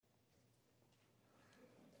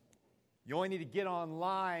You only need to get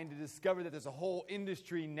online to discover that there's a whole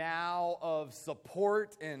industry now of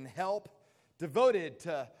support and help devoted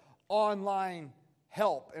to online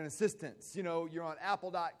help and assistance. You know, you're on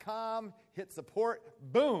apple.com, hit support,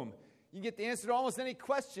 boom. You get the answer to almost any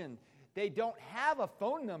question. They don't have a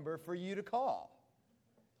phone number for you to call.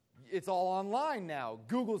 It's all online now.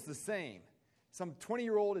 Google's the same. Some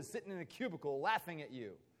 20-year-old is sitting in a cubicle laughing at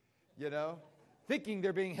you, thinking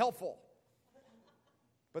they're being helpful.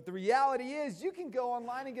 But the reality is you can go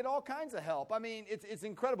online and get all kinds of help. I mean, it's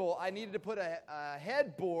incredible. I needed to put a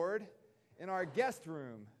headboard in our guest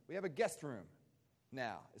room. We have a guest room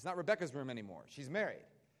now. It's not Rebecca's room anymore. She's married.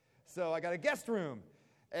 So I got a guest room.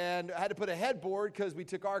 And I had to put a headboard because we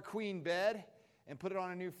took our queen bed and put it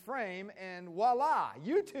on a new frame. And voila,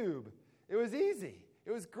 YouTube. It was easy.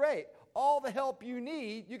 It was great. All the help you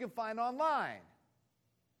need, you can find online.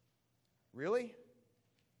 Really?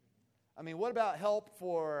 I mean, what about help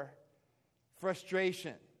for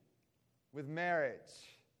frustration with marriage,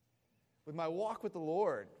 with my walk with the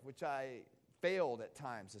Lord, which I failed at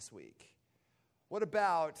times this week? What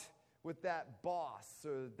about with that boss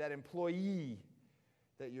or that employee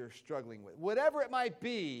that you're struggling with? Whatever it might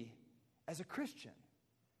be, as a Christian,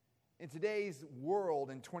 in today's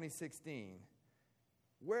world in 2016,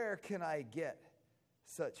 where can I get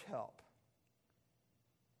such help?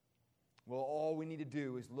 Well, all we need to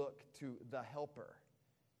do is look to the helper.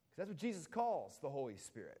 Because that's what Jesus calls the Holy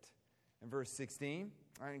Spirit. In verse 16,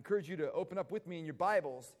 I encourage you to open up with me in your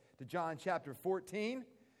Bibles to John chapter 14.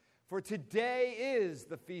 For today is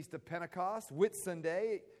the Feast of Pentecost,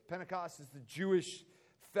 Whitsunday. Pentecost is the Jewish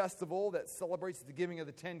festival that celebrates the giving of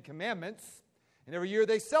the Ten Commandments. And every year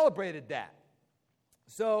they celebrated that.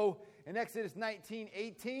 So in Exodus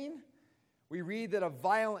 19:18, we read that a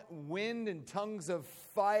violent wind and tongues of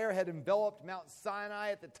fire had enveloped Mount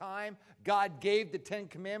Sinai at the time God gave the Ten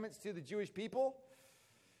Commandments to the Jewish people.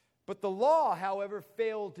 But the law, however,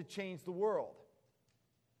 failed to change the world.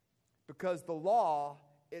 Because the law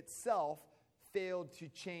itself failed to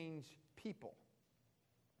change people.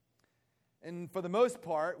 And for the most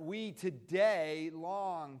part, we today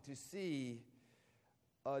long to see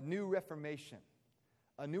a new reformation,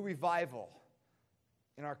 a new revival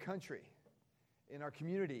in our country, in our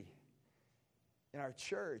community, in our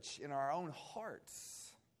church, in our own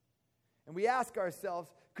hearts. And we ask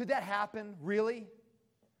ourselves, could that happen, really?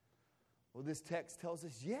 Well, this text tells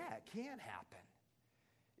us, yeah, it can happen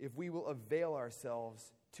if we will avail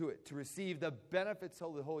ourselves to it, to receive the benefits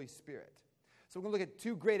of the Holy Spirit. So we're going to look at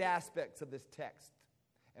two great aspects of this text.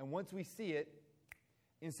 And once we see it,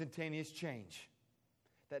 instantaneous change.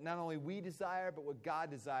 That not only we desire, but what God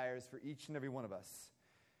desires for each and every one of us.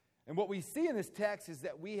 And what we see in this text is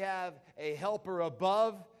that we have a helper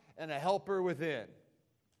above and a helper within.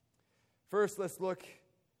 First, let's look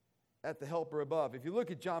at the helper above. If you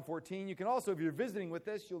look at John 14, you can also, if you're visiting with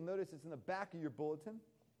us, you'll notice it's in the back of your bulletin.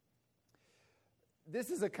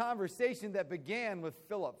 This is a conversation that began with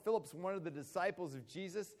Philip. Philip's one of the disciples of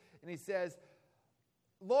Jesus, and he says,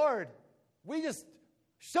 Lord,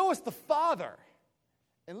 show us the Father.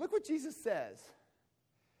 And look what Jesus says.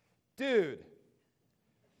 Dude,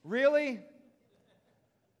 really?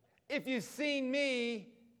 If you've seen me,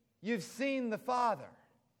 you've seen the Father.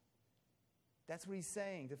 That's what he's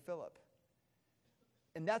saying to Philip.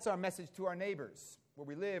 And that's our message to our neighbors, where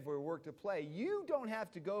we live, where we work, to play. You don't have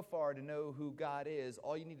to go far to know who God is.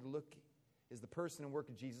 All you need to look is the person and work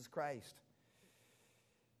of Jesus Christ.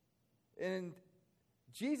 And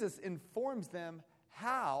Jesus informs them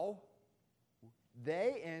how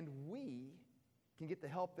they and we can get the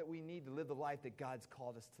help that we need to live the life that God's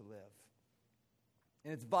called us to live.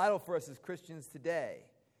 And it's vital for us as Christians today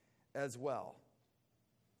as well.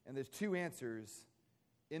 And there's two answers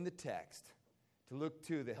in the text to look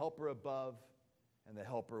to: the helper above and the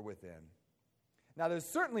helper within. Now, there's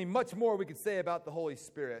certainly much more we could say about the Holy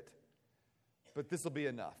Spirit, but this will be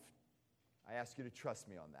enough. I ask you to trust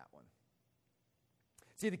me on that one.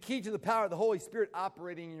 See, the key to the power of the Holy Spirit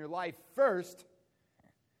operating in your life first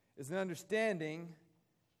is an understanding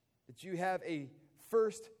that you have a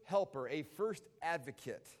first helper, a first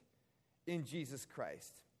advocate in Jesus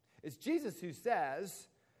Christ. It's Jesus who says,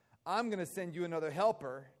 I'm going to send you another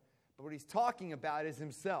helper, but what he's talking about is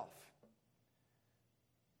himself.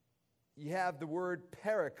 You have the word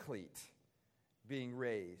paraclete being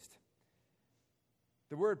raised.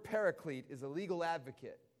 The word paraclete is a legal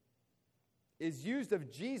advocate. Is used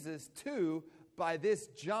of Jesus too by this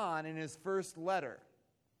John in his first letter.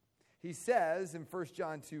 He says in 1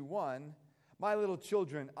 John 2:1, my little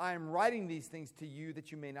children, I am writing these things to you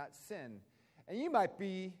that you may not sin. And you might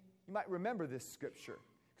remember this scripture.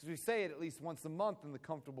 because we say it at least once a month in the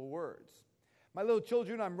comfortable words. My little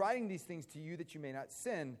children, I'm writing these things to you that you may not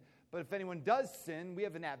sin. But if anyone does sin, we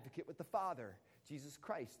have an advocate with the Father, Jesus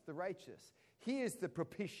Christ, the righteous. He is the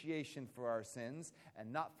propitiation for our sins,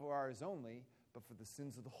 and not for ours only, but for the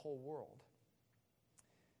sins of the whole world.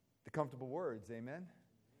 The comfortable words, amen?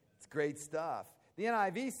 It's great stuff. The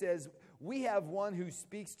NIV says, we have one who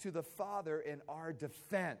speaks to the Father in our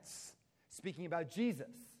defense, speaking about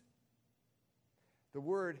Jesus. The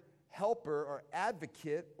word helper or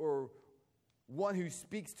advocate or one who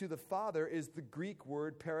speaks to the Father is the Greek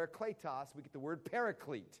word parakletos. We get the word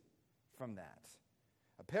paraclete from that.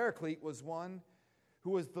 A paraclete was one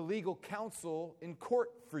who was the legal counsel in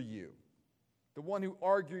court for you, the one who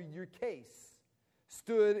argued your case,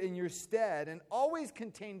 stood in your stead, and always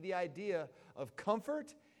contained the idea of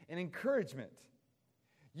comfort and encouragement.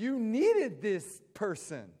 You needed this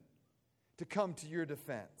person to come to your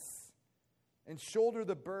defense and shoulder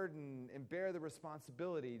the burden and bear the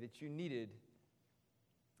responsibility that you needed.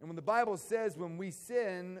 And when the Bible says when we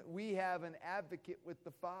sin, we have an advocate with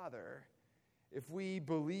the Father if we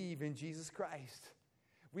believe in Jesus Christ.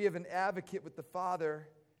 We have an advocate with the Father.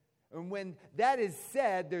 And when that is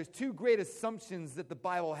said, there's two great assumptions that the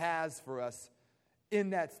Bible has for us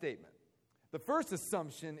in that statement. The first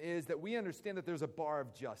assumption is that we understand that there's a bar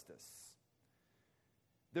of justice.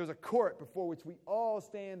 There's a court before which we all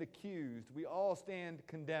stand accused. We all stand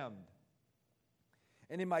condemned.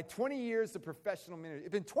 And in my 20 years of professional ministry,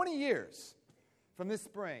 it's been 20 years from this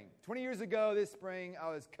spring. 20 years ago this spring,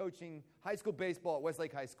 I was coaching high school baseball at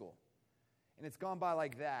Westlake High School. And it's gone by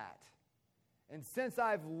like that. And since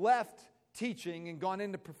I've left teaching and gone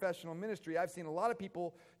into professional ministry, I've seen a lot of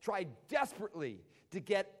people try desperately to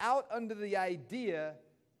get out under the idea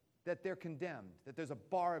that they're condemned, that there's a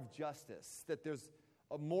bar of justice, that there's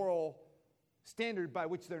a moral standard by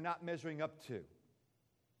which they're not measuring up to.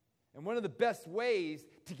 And one of the best ways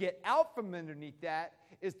to get out from underneath that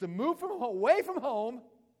is to move away from home,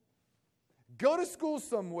 go to school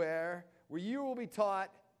somewhere where you will be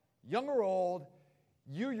taught, young or old,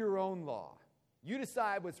 you're your own law. You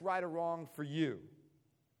decide what's right or wrong for you.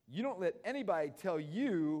 You don't let anybody tell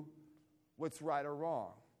you what's right or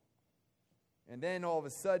wrong. And then all of a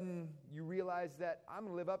sudden, you realize that I'm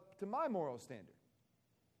going to live up to my moral standard.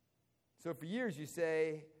 So for years you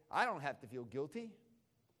say, I don't have to feel guilty.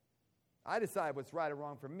 I decide what's right or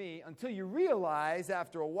wrong for me, until you realize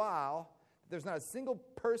after a while that there's not a single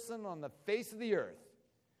person on the face of the earth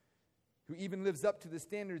who even lives up to the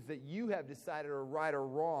standards that you have decided are right or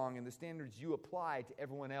wrong and the standards you apply to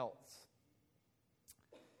everyone else.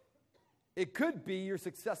 It could be you're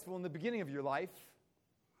successful in the beginning of your life,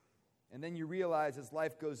 and then you realize as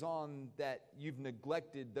life goes on that you've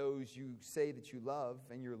neglected those you say that you love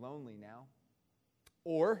and you're lonely now.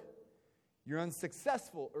 Or you're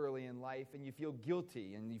unsuccessful early in life and you feel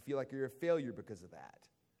guilty and you feel like you're a failure because of that.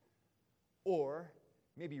 Or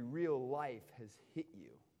maybe real life has hit you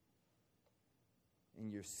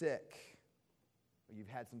and you're sick or you've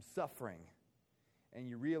had some suffering and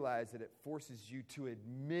you realize that it forces you to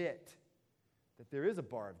admit that there is a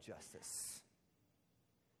bar of justice.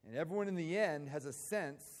 And everyone in the end has a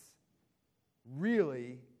sense,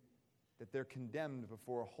 really, that they're condemned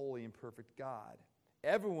before a holy and perfect God.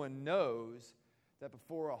 Everyone knows that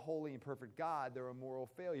before a holy and perfect God, they're a moral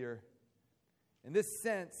failure. And this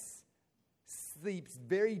sense sleeps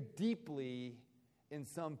very deeply in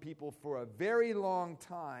some people for a very long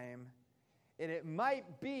time. And it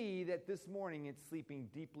might be that this morning it's sleeping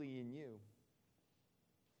deeply in you.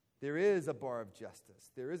 There is a bar of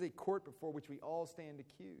justice. There is a court before which we all stand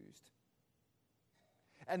accused.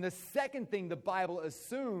 And the second thing the Bible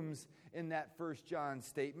assumes in that 1 John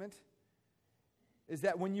statement is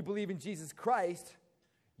that when you believe in Jesus Christ,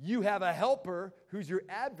 you have a helper who's your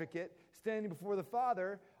advocate standing before the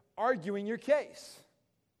Father arguing your case.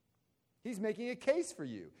 He's making a case for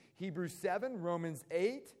you. Hebrews 7, Romans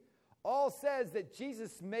 8, all says that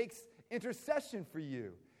Jesus makes intercession for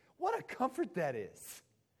you. What a comfort that is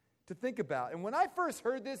to think about. And when I first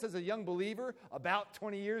heard this as a young believer about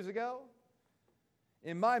 20 years ago,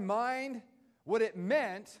 in my mind, what it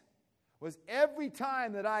meant was every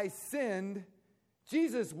time that I sinned,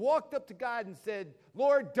 Jesus walked up to God and said,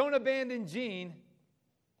 Lord, don't abandon Gene.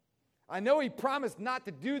 I know he promised not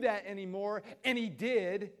to do that anymore, and he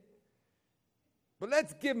did, but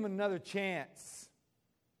let's give him another chance.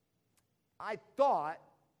 I thought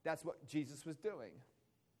that's what Jesus was doing.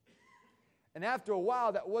 And after a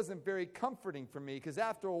while, that wasn't very comforting for me, because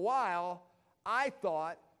after a while, I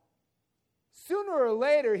thought, sooner or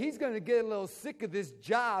later, he's going to get a little sick of this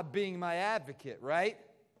job being my advocate, right?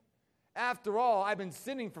 After all, I've been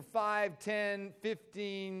sinning for 5, 10,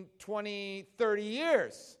 15, 20, 30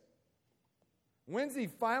 years. When's he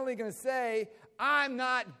finally going to say, I'm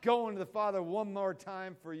not going to the Father one more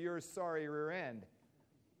time for your sorry rear end?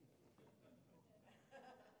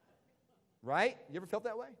 Right? You ever felt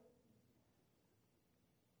that way?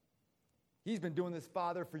 He's been doing this,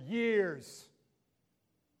 Father, for years.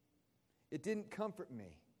 It didn't comfort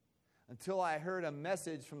me until I heard a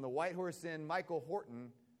message from the White Horse Inn. Michael Horton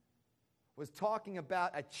was talking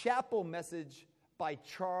about a chapel message by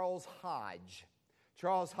Charles Hodge.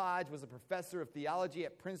 Charles Hodge was a professor of theology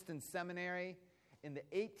at Princeton Seminary in the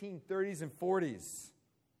 1830s and 40s.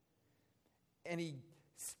 And he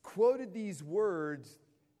quoted these words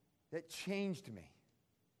that changed me.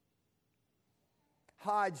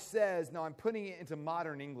 Hodge says, now I'm putting it into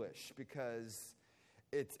modern English because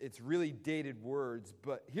it's really dated words,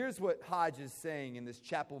 but here's what Hodge is saying in this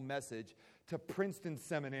chapel message to Princeton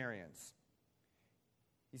seminarians.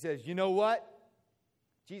 He says, you know what?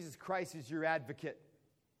 Jesus Christ is your advocate.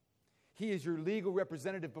 He is your legal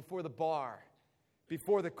representative before the bar,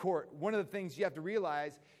 before the court. One of the things you have to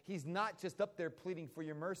realize, he's not just up there pleading for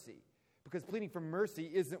your mercy, because pleading for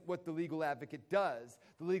mercy isn't what the legal advocate does.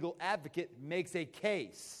 The legal advocate makes a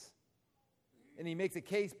case, and he makes a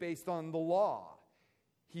case based on the law.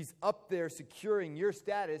 He's up there securing your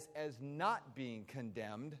status as not being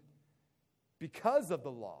condemned because of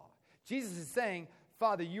the law. Jesus is saying,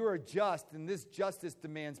 Father, you are just, and this justice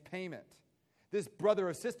demands payment. This brother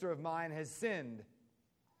or sister of mine has sinned.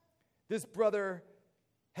 This brother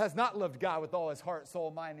has not loved God with all his heart, soul,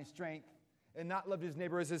 mind, and strength, and not loved his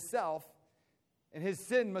neighbor as himself, and his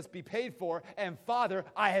sin must be paid for, and Father,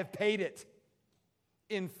 I have paid it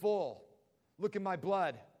in full. Look at my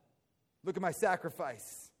blood. Look at my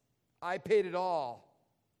sacrifice. I paid it all.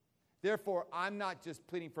 Therefore, I'm not just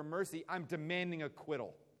pleading for mercy, I'm demanding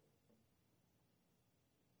acquittal.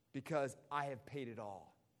 Because I have paid it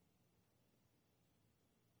all.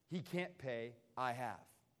 He can't pay, I have.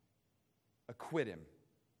 Acquit him.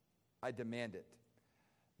 I demand it.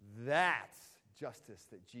 That's justice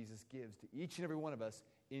that Jesus gives to each and every one of us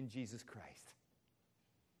in Jesus Christ.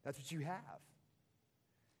 That's what you have.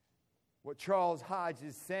 What Charles Hodge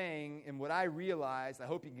is saying, and what I realized, I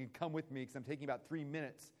hope you can come with me because I'm taking about 3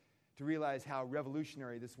 minutes to realize how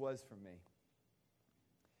revolutionary this was for me.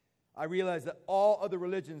 I realized that all other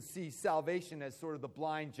religions see salvation as sort of the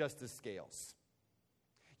blind justice scales.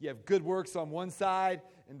 You have good works on one side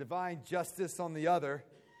and divine justice on the other.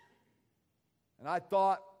 And I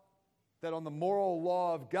thought that on the moral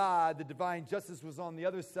law of God, the divine justice was on the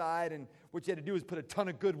other side, and what you had to do was put a ton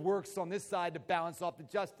of good works on this side to balance off the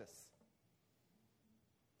justice.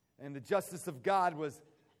 And the justice of God was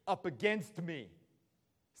up against me,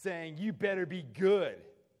 saying, you better be good.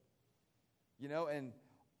 You know, and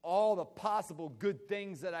all the possible good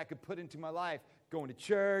things that I could put into my life, going to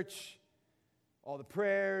church, all the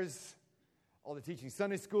prayers, all the teaching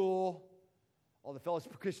Sunday school, all the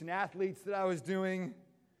fellowship of Christian athletes that I was doing.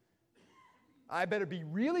 I better be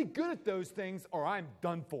really good at those things or I'm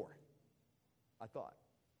done for, I thought.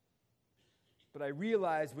 But I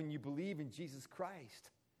realized when you believe in Jesus Christ,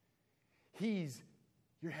 He's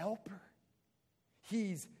your helper.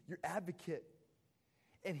 He's your advocate.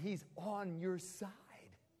 And He's on your side.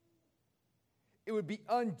 It would be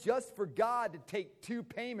unjust for God to take two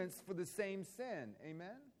payments for the same sin.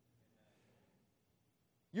 Amen?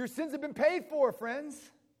 Your sins have been paid for, friends.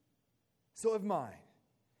 So have mine.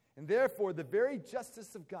 And therefore, the very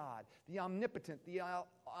justice of God, the omnipotent, the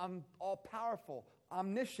all-powerful,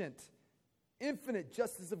 omniscient, infinite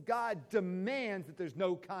justice of God demands that there's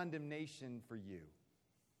no condemnation for you.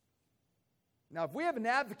 Now, if we have an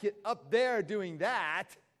advocate up there doing that,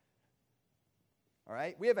 all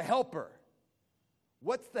right, we have a helper.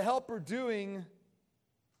 What's the helper doing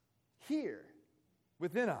here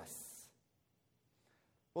within us?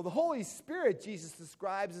 Well, the Holy Spirit, Jesus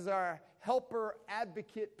describes as our helper,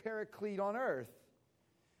 advocate, paraclete on earth.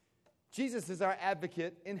 Jesus is our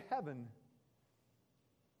advocate in heaven.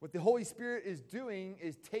 What the Holy Spirit is doing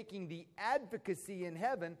is taking the advocacy in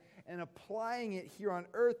heaven and applying it here on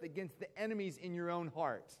earth against the enemies in your own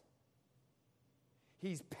heart.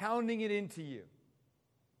 He's pounding it into you.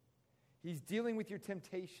 He's dealing with your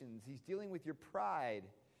temptations. He's dealing with your pride.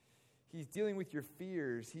 He's dealing with your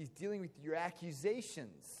fears. He's dealing with your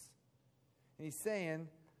accusations. And He's saying,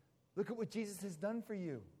 look at what Jesus has done for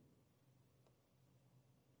you.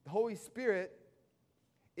 The Holy Spirit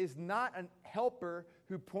is not a helper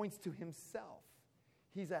who points to Himself.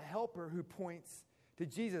 He's a helper who points to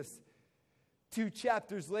Jesus. 2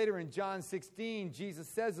 chapters later in John 16, Jesus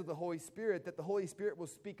says of the Holy Spirit that the Holy Spirit will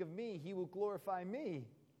speak of me. He will glorify me.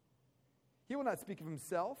 He will not speak of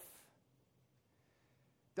himself.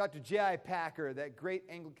 Dr. J.I. Packer, that great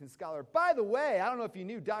Anglican scholar. By the way, I don't know if you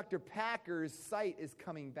knew, Dr. Packer's sight is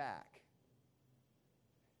coming back.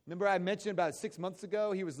 Remember I mentioned about 6 months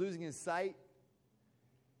ago he was losing his sight?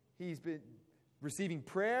 He's been receiving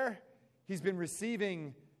prayer. He's been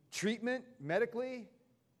receiving treatment medically.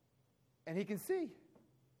 And he can see.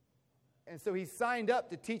 And so he signed up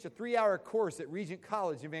to teach a 3-hour course at Regent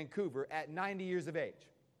College in Vancouver at 90 years of age.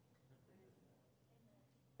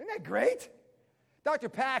 Isn't that great? Dr.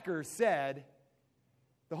 Packer said,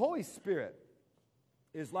 the Holy Spirit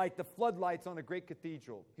is like the floodlights on a great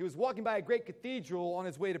cathedral. He was walking by a great cathedral on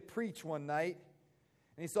his way to preach one night,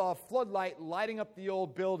 and he saw a floodlight lighting up the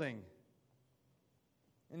old building.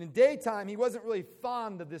 And in daytime, he wasn't really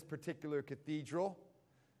fond of this particular cathedral,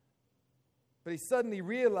 but he suddenly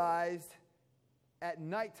realized at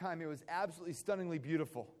nighttime it was absolutely stunningly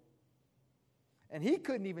beautiful. And he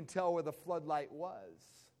couldn't even tell where the floodlight was.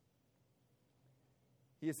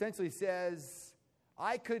 He essentially says,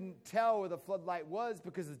 I couldn't tell where the floodlight was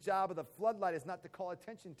because the job of the floodlight is not to call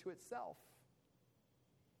attention to itself.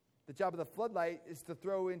 The job of the floodlight is to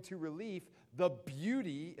throw into relief the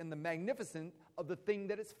beauty and the magnificence of the thing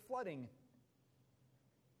that it's flooding.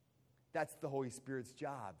 That's the Holy Spirit's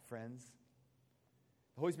job, friends.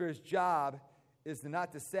 The Holy Spirit's job is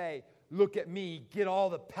not to say, look at me, get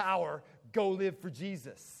all the power, go live for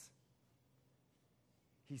Jesus.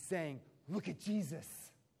 He's saying, look at Jesus.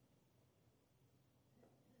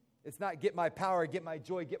 It's not get my power, get my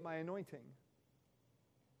joy, get my anointing.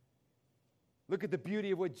 Look at the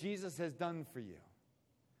beauty of what Jesus has done for you.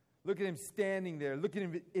 Look at him standing there. Look at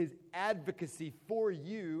his advocacy for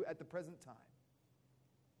you at the present time.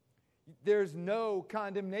 There's no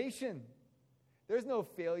condemnation. There's no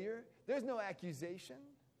failure. There's no accusation.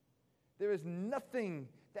 There is nothing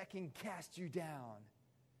that can cast you down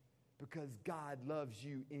because God loves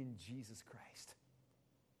you in Jesus Christ.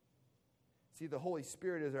 See, the Holy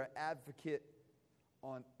Spirit is our advocate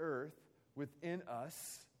on earth within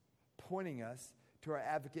us, pointing us to our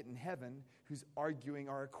advocate in heaven who's arguing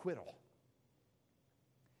our acquittal.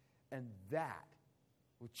 And that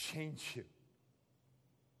will change you.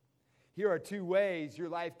 Here are 2 ways your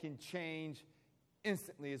life can change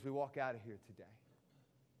instantly as we walk out of here today.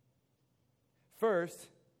 First,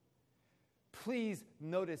 please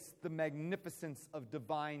notice the magnificence of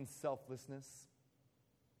divine selflessness.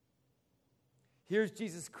 Here's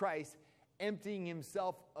Jesus Christ emptying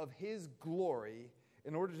himself of his glory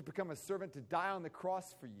in order to become a servant to die on the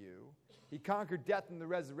cross for you. He conquered death in the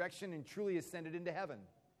resurrection and truly ascended into heaven.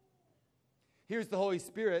 Here's the Holy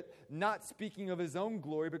Spirit not speaking of his own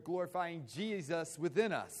glory, but glorifying Jesus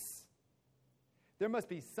within us. There must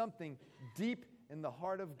be something deep in the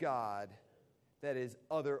heart of God that is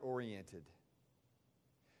other-oriented.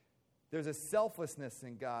 There's a selflessness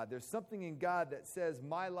in God. There's something in God that says,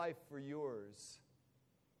 my life for yours.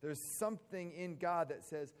 There's something in God that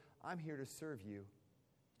says, I'm here to serve you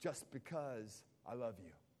just because I love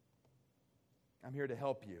you. I'm here to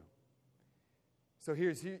help you. So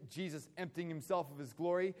here's Jesus emptying himself of his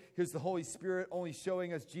glory. Here's the Holy Spirit only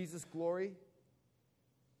showing us Jesus' glory.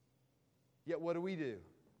 Yet what do?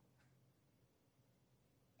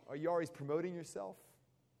 Are you always promoting yourself?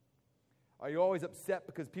 Are you always upset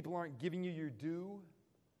because people aren't giving you your due?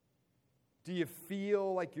 Do you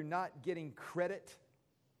feel like you're not getting credit?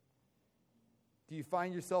 Do you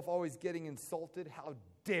find yourself always getting insulted? How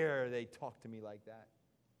dare they talk to me like that?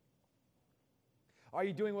 Are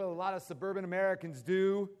you doing what a lot of suburban Americans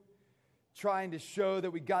do, trying to show that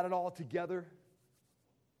we got it all together?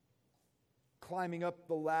 Climbing up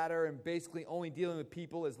the ladder and basically only dealing with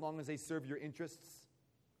people as long as they serve your interests?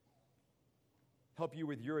 Help you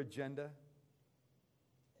with your agenda?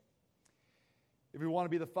 If we want to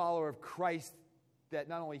be the follower of Christ that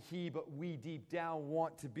not only he but we deep down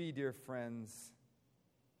want to be, dear friends,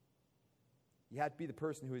 you have to be the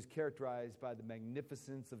person who is characterized by the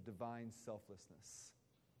magnificence of divine selflessness.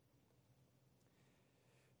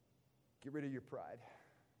 Get rid of your pride.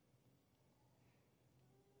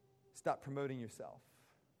 Stop promoting yourself.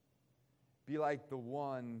 Be like the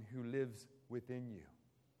one who lives within you.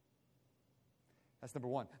 That's number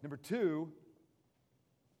 1. Number 2,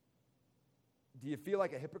 do you feel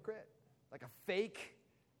like a hypocrite? Like a fake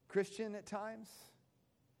Christian at times?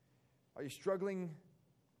 Are you struggling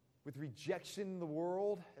with rejection in the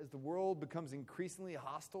world as the world becomes increasingly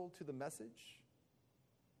hostile to the message?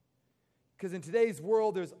 Because in today's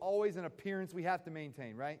world, there's always an appearance we have to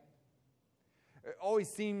maintain, right? It always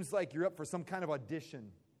seems like you're up for some kind of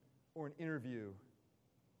audition or an interview.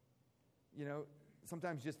 You know,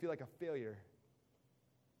 sometimes you just feel like a failure.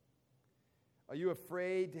 Are you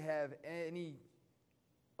afraid to have any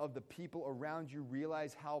of the people around you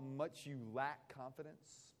realize how much you lack confidence?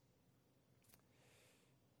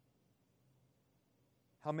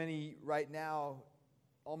 How many right now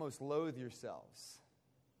almost loathe yourselves?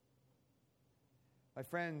 My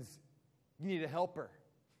friends, you need a helper.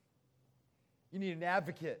 You need an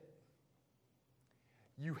advocate.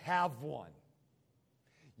 You have one.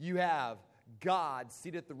 You have God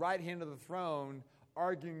seated at the right hand of the throne,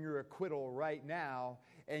 arguing your acquittal right now,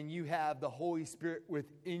 and you have the Holy Spirit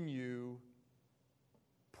within you,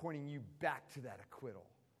 pointing you back to that acquittal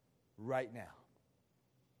right now.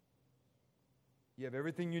 You have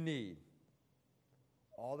everything you need,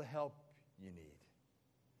 all the help you need,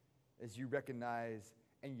 as you recognize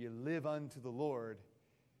and you live unto the Lord.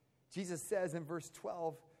 Jesus says in verse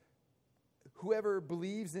 12, whoever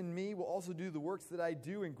believes in me will also do the works that I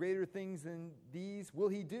do, and greater things than these will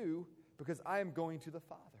he do, because I am going to the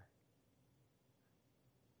Father.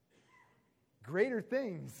 Greater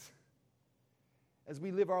things as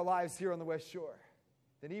we live our lives here on the West Shore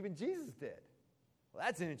than even Jesus did. Well,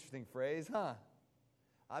 that's an interesting phrase, huh?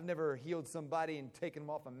 I've never healed somebody and taken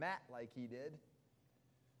them off a mat like he did.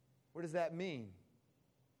 What does that mean?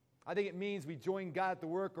 I think it means we join God at the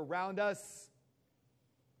work around us,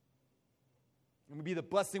 and we be the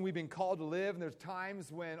blessing we've been called to live. And there's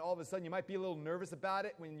times when all of a sudden you might be a little nervous about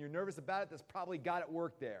it. When you're nervous about it, there's probably God at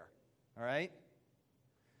work there. All right?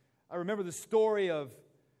 I remember the story of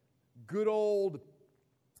good old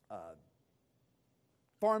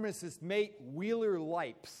pharmacist mate Wheeler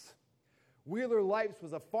Lipes. Wheeler Lipes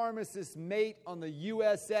was a pharmacist mate on the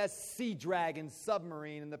USS Sea Dragon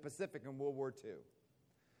submarine in the Pacific in World War II.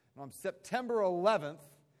 And on September 11th,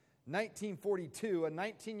 1942, a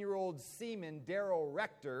 19-year-old seaman, Darrell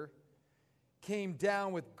Rector, came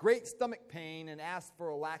down with great stomach pain and asked for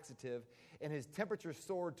a laxative, and his temperature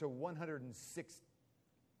soared to 106.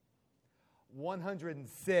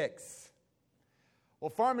 Well,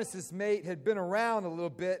 pharmacist's mate had been around a little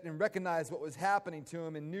bit and recognized what was happening to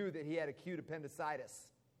him and knew that he had acute appendicitis.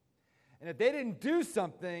 And if they didn't do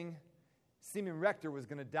something, Seaman Rector was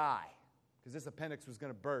going to die because this appendix was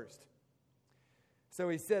going to burst. So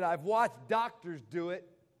he said, I've watched doctors do it.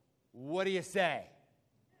 What do you say?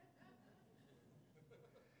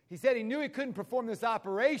 He said he knew he couldn't perform this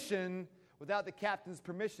operation without the captain's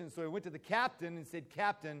permission. So he went to the captain and said,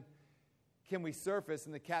 Captain, can we surface?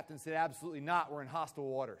 And the captain said, absolutely not. We're in hostile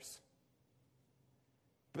waters.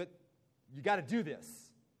 But you got to do this.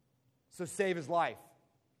 So save his life.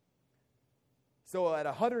 So at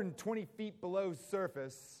 120 feet below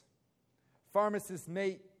surface, pharmacist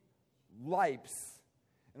mate Lipes,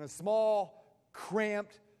 in a small,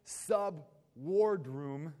 cramped sub-ward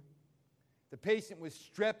room, the patient was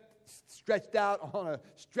stretched out on a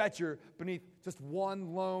stretcher beneath just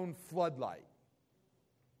one lone floodlight.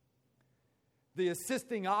 The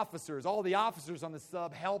assisting officers, all the officers on the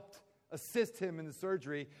sub, helped assist him in the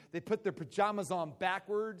surgery. They put their pajamas on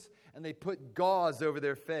backwards, and they put gauze over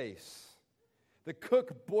their face. The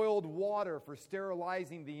cook boiled water for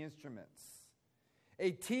sterilizing the instruments.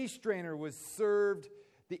 A tea strainer was served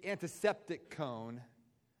the antiseptic cone.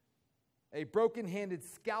 A broken-handed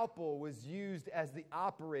scalpel was used as the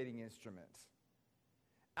operating instrument.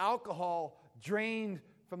 Alcohol drained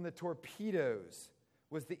from the torpedoes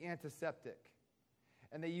was the antiseptic.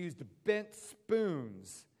 And they used bent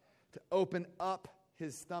spoons to open up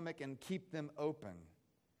his stomach and keep them open.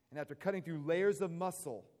 And after cutting through layers of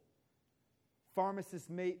muscle, pharmacist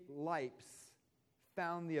mate Lipes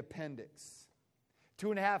found the appendix.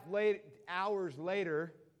 2.5 hours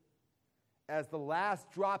later, as the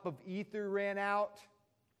last drop of ether ran out,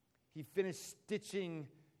 he finished stitching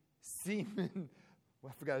Seaman,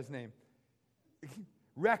 I forgot his name,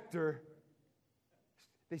 Rector.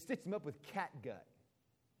 They stitched him up with catgut.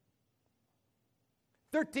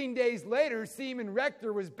 13 days later, Seaman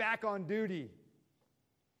Rector was back on duty.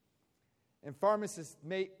 And pharmacist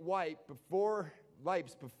mate Lipes,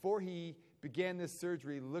 before he began this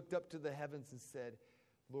surgery, looked up to the heavens and said,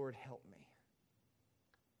 Lord, help me.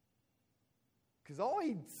 Because all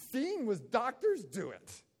he'd seen was doctors do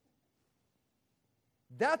it.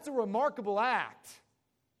 That's a remarkable act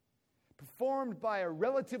performed by a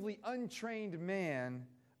relatively untrained man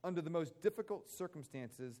under the most difficult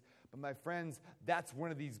circumstances. But my friends, that's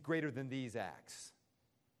one of these greater than these acts.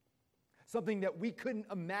 Something that we couldn't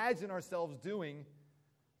imagine ourselves doing,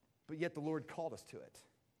 but yet the Lord called us to it.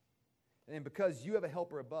 And because you have a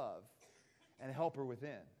helper above and a helper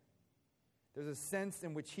within, there's a sense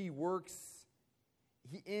in which He works.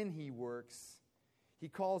 He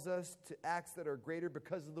calls us to acts that are greater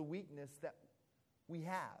because of the weakness that we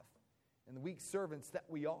have and the weak servants that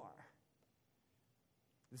we are.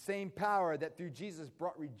 The same power that through Jesus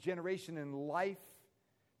brought regeneration and life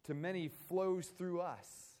to many flows through us.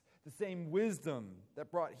 The same wisdom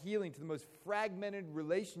that brought healing to the most fragmented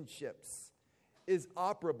relationships is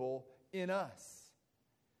operable in us.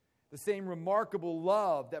 The same remarkable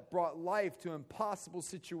love that brought life to impossible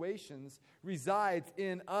situations resides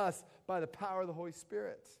in us by the power of the Holy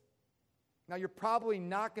Spirit. Now, you're probably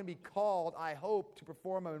not going to be called, I hope, to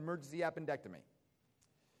perform an emergency appendectomy.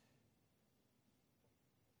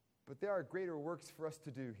 But there are greater works for us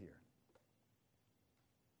to do here.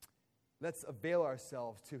 Let's avail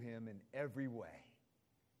ourselves to Him in every way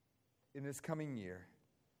in this coming year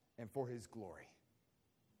and for His glory.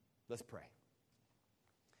 Let's pray.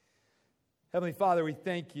 Heavenly Father, we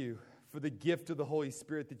thank you for the gift of the Holy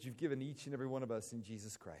Spirit that you've given each and every one of us in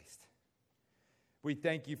Jesus Christ. We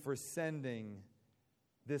thank you for sending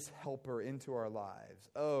this helper into our lives.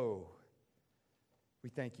 Oh, we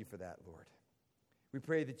thank you for that, Lord. We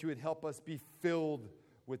pray that you would help us be filled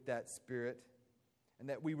with that Spirit and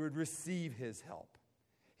that we would receive His help,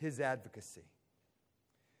 His advocacy.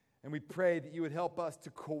 And we pray that you would help us to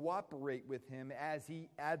cooperate with Him as He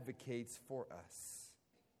advocates for us.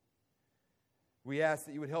 We ask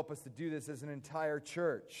that you would help us to do this as an entire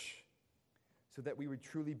church so that we would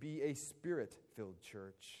truly be a Spirit-filled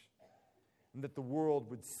church and that the world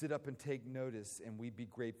would sit up and take notice and we'd be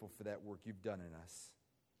grateful for that work you've done in us.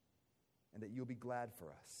 And that you'll be glad for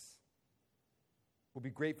us. We'll be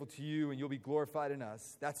grateful to you and you'll be glorified in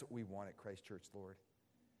us. That's what we want at Christ Church, Lord.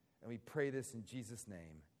 And we pray this in Jesus'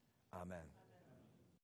 name. Amen.